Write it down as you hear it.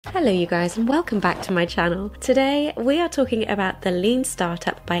Hello you guys and welcome back to my channel. Today we are talking about The Lean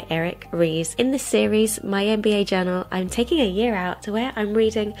Startup by Ries. In this series, my MBA journal, I'm taking a year out where I'm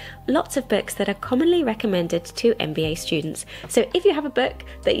reading lots of books that are commonly recommended to MBA students. So if you have a book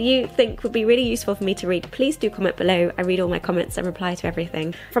that you think would be really useful for me to read, please do comment below. I read all my comments and reply to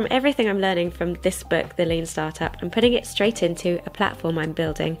everything. From everything I'm learning from this book, The Lean Startup, I'm putting it straight into a platform I'm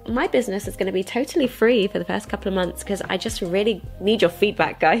building. My business is going to be totally free for the first couple of months because I just really need your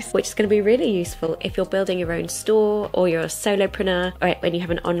feedback, guys, which is going to be really useful if you're building your own store or you're a solopreneur or when you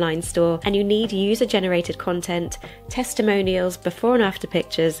have an online store and you need user-generated content, testimonials, before and after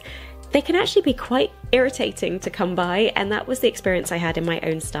pictures. They can actually be quite irritating to come by, and that was the experience I had in my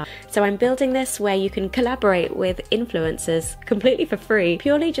own start. So I'm building this where you can collaborate with influencers completely for free,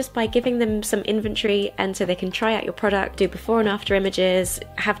 purely just by giving them some inventory, and so they can try out your product, do before and after images,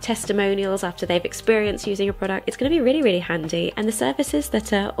 have testimonials after they've experienced using your product. It's going to be really, really handy. And the services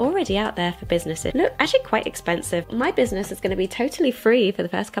that are already out there for businesses look actually quite expensive. My business is going to be totally free for the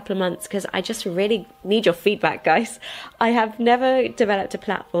first couple of months because I just really need your feedback, guys. I have never developed a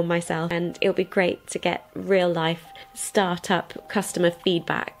platform myself, and it'll be great to get real life startup customer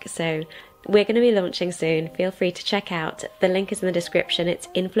feedback. So we're going to be launching soon. Feel free to check out. The link is in the description. It's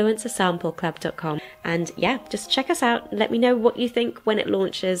influencersampleclub.com. And yeah, just check us out. Let me know what you think when it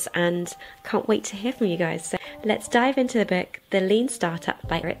launches, and can't wait to hear from you guys. So let's dive into the book, The Lean Startup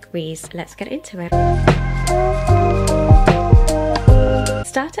by Ries. Let's get into it.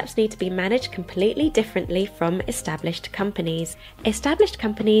 Startups need to be managed completely differently from established companies. Established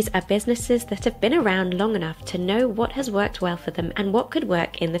companies are businesses that have been around long enough to know what has worked well for them and what could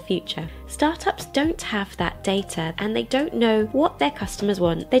work in the future. Startups don't have that data, and they don't know what their customers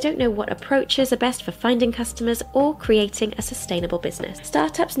want. They don't know what approaches are best for finding customers or creating a sustainable business.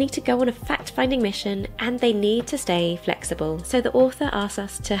 Startups need to go on a fact-finding mission, and they need to stay flexible. So the author asks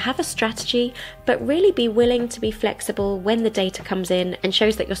us to have a strategy, but really be willing to be flexible when the data comes in, and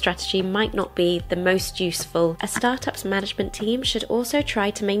shows that your strategy might not be the most useful. A startup's management team should also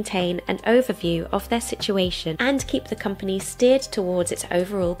try to maintain an overview of their situation and keep the company steered towards its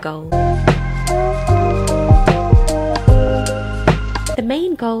overall goal. The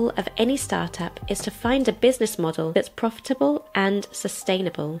main goal of any startup is to find a business model that's profitable and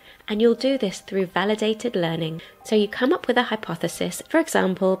sustainable, and you'll do this through validated learning. So you come up with a hypothesis. For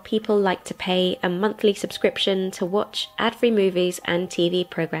example, people like to pay a monthly subscription to watch ad-free movies and TV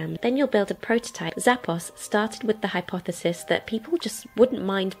programs. Then you'll build a prototype. Zappos started with the hypothesis that people just wouldn't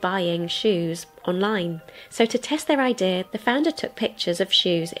mind buying shoes online. So to test their idea, the founder took pictures of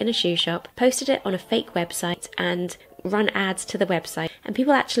shoes in a shoe shop, posted it on a fake website, and run ads to the website, and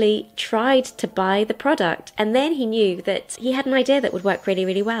people actually tried to buy the product. And then he knew that he had an idea that would work really,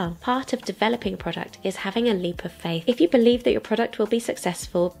 really well. Part of developing a product is having a leap of faith. If you believe that your product will be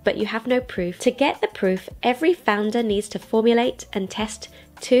successful but you have no proof, to get the proof, every founder needs to formulate and test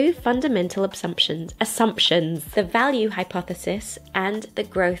two fundamental assumptions: the value hypothesis and the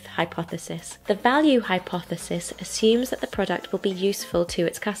growth hypothesis. The value hypothesis assumes that the product will be useful to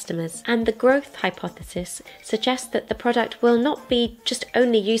its customers, and the growth hypothesis suggests that the product will not be just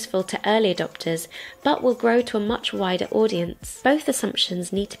only useful to early adopters, but will grow to a much wider audience. Both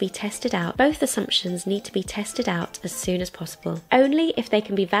assumptions need to be tested out. As soon as possible. Only if they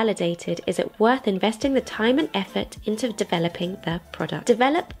can be validated is it worth investing the time and effort into developing the product.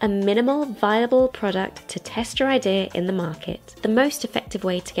 Develop a minimal viable product to test your idea in the market. The most effective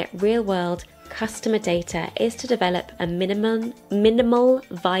way to get real-world customer data is to develop a minimal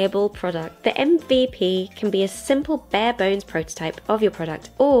viable product. The MVP can be a simple bare bones prototype of your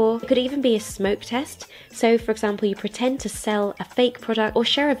product, or it could even be a smoke test. So for example, you pretend to sell a fake product or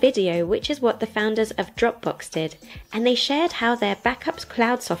share a video, which is what the founders of Dropbox did, and they shared how their backups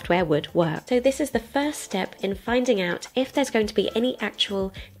cloud software would work. So this is the first step in finding out if there's going to be any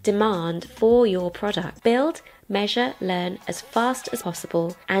actual demand for your product. Build, measure, learn as fast as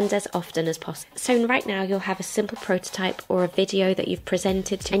possible and as often as possible. So right now you'll have a simple prototype or a video that you've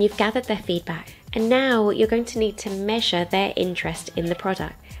presented to, and you've gathered their feedback. And now you're going to need to measure their interest in the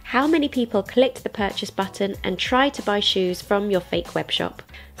product. How many people clicked the purchase button and tried to buy shoes from your fake web shop?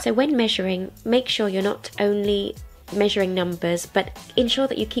 So when measuring, make sure you're not only measuring numbers, but ensure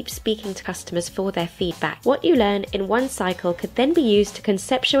that you keep speaking to customers for their feedback. What you learn in one cycle could then be used to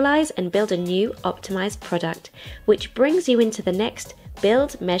conceptualize and build a new optimized product, which brings you into the next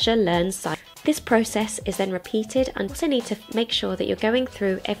build, measure, learn cycle. This process is then repeated, and you also need to make sure that you're going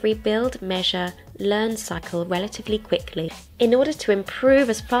through every build, measure, learn cycle relatively quickly in order to improve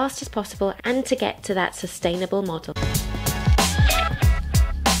as fast as possible and to get to that sustainable model.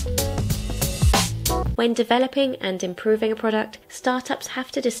 When developing and improving a product, startups have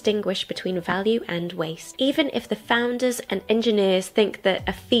to distinguish between value and waste. Even if the founders and engineers think that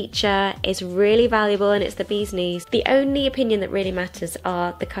a feature is really valuable and it's the bee's knees, the only opinion that really matters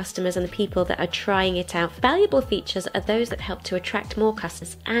are the customers and the people that are trying it out. Valuable features are those that help to attract more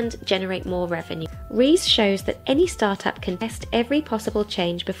customers and generate more revenue. Ries shows that any startup can test every possible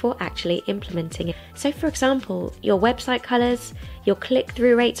change before actually implementing it. So for example, your website colors, your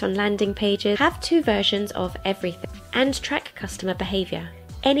click-through rates on landing pages, have 2 versions of everything, and track customer behavior.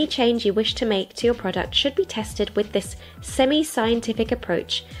 Any change you wish to make to your product should be tested with this semi-scientific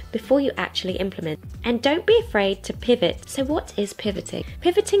approach before you actually implement. And don't be afraid to pivot. So what is pivoting?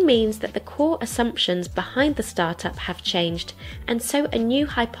 Pivoting means that the core assumptions behind the startup have changed, and so a new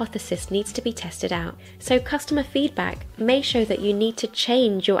hypothesis needs to be tested out. So customer feedback may show that you need to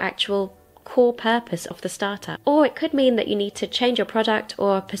change your actual core purpose of the startup. Or it could mean that you need to change your product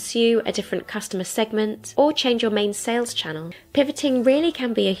or pursue a different customer segment or change your main sales channel. Pivoting really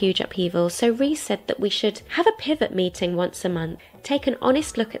can be a huge upheaval, so Ries said that we should have a pivot meeting once a month, take an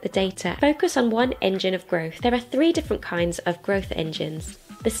honest look at the data, focus on one engine of growth. There are 3 different kinds of growth engines.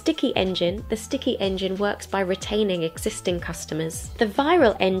 The sticky engine works by retaining existing customers. The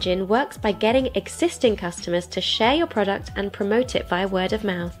viral engine works by getting existing customers to share your product and promote it via word of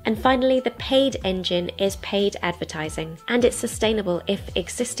mouth. And finally, the paid engine is paid advertising. And it's sustainable if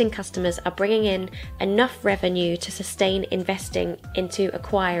existing customers are bringing in enough revenue to sustain investing into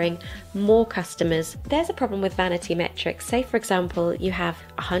acquiring more customers. There's a problem with vanity metrics. Say, for example, you have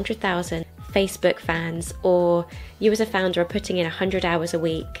 100,000 Facebook fans, or you as a founder are putting in 100 hours a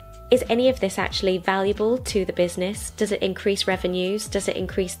week. Is any of this actually valuable to the business? Does it increase revenues? Does it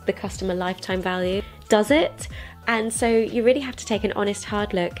increase the customer lifetime value? Does it? And so you really have to take an honest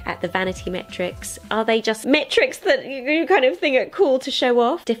hard look at the vanity metrics. Are they just metrics that you kind of think are cool to show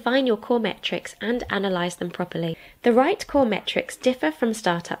off? Define your core metrics and analyze them properly. The right core metrics differ from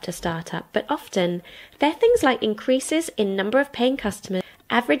startup to startup, but often they're things like increases in number of paying customers,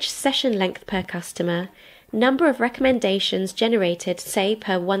 average session length per customer, number of recommendations generated, say,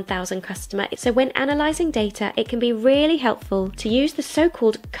 per 1,000 customer. So when analysing data, it can be really helpful to use the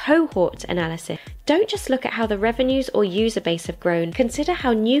so-called cohort analysis. Don't just look at how the revenues or user base have grown. Consider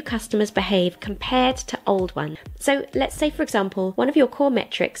how new customers behave compared to old ones. So let's say, for example, one of your core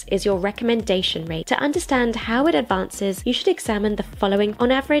metrics is your recommendation rate. To understand how it advances, you should examine the following.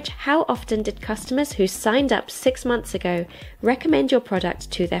 On average, how often did customers who signed up 6 months ago recommend your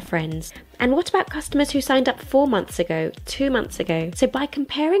product to their friends? And what about customers who signed up 4 months ago, 2 months ago? So by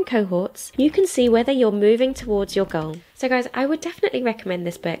comparing cohorts, you can see whether you're moving towards your goal. So guys, I would definitely recommend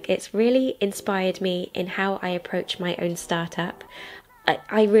this book. It's really inspired me in how I approach my own startup.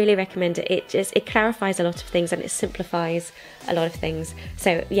 I really recommend it. It clarifies a lot of things and it simplifies a lot of things.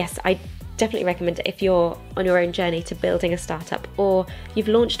 So yes, I definitely recommend it if you're on your own journey to building a startup, or you've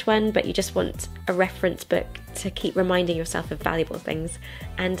launched one but you just want a reference book to keep reminding yourself of valuable things.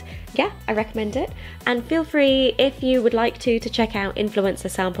 And yeah, I recommend it. And feel free, if you would like to check out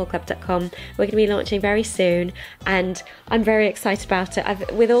influencersampleclub.com. We're going to be launching very soon and I'm very excited about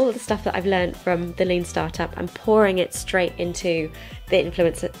it. With all the stuff that I've learned from the Lean Startup, I'm pouring it straight into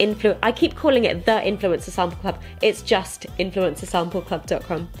the I keep calling it the Influencer Sample Club. It's just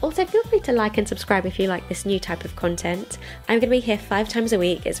influencersampleclub.com. Also, feel free to like and subscribe if you like this new type of content. I'm going to be here 5 times a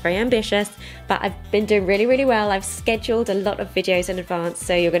week. It's very ambitious, but I've been doing really well. I've scheduled a lot of videos in advance,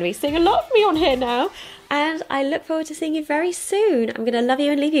 so you're going to be seeing a lot of me on here now. And I look forward to seeing you very soon. I'm going to love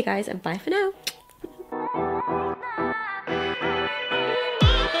you and leave you guys, and bye for now.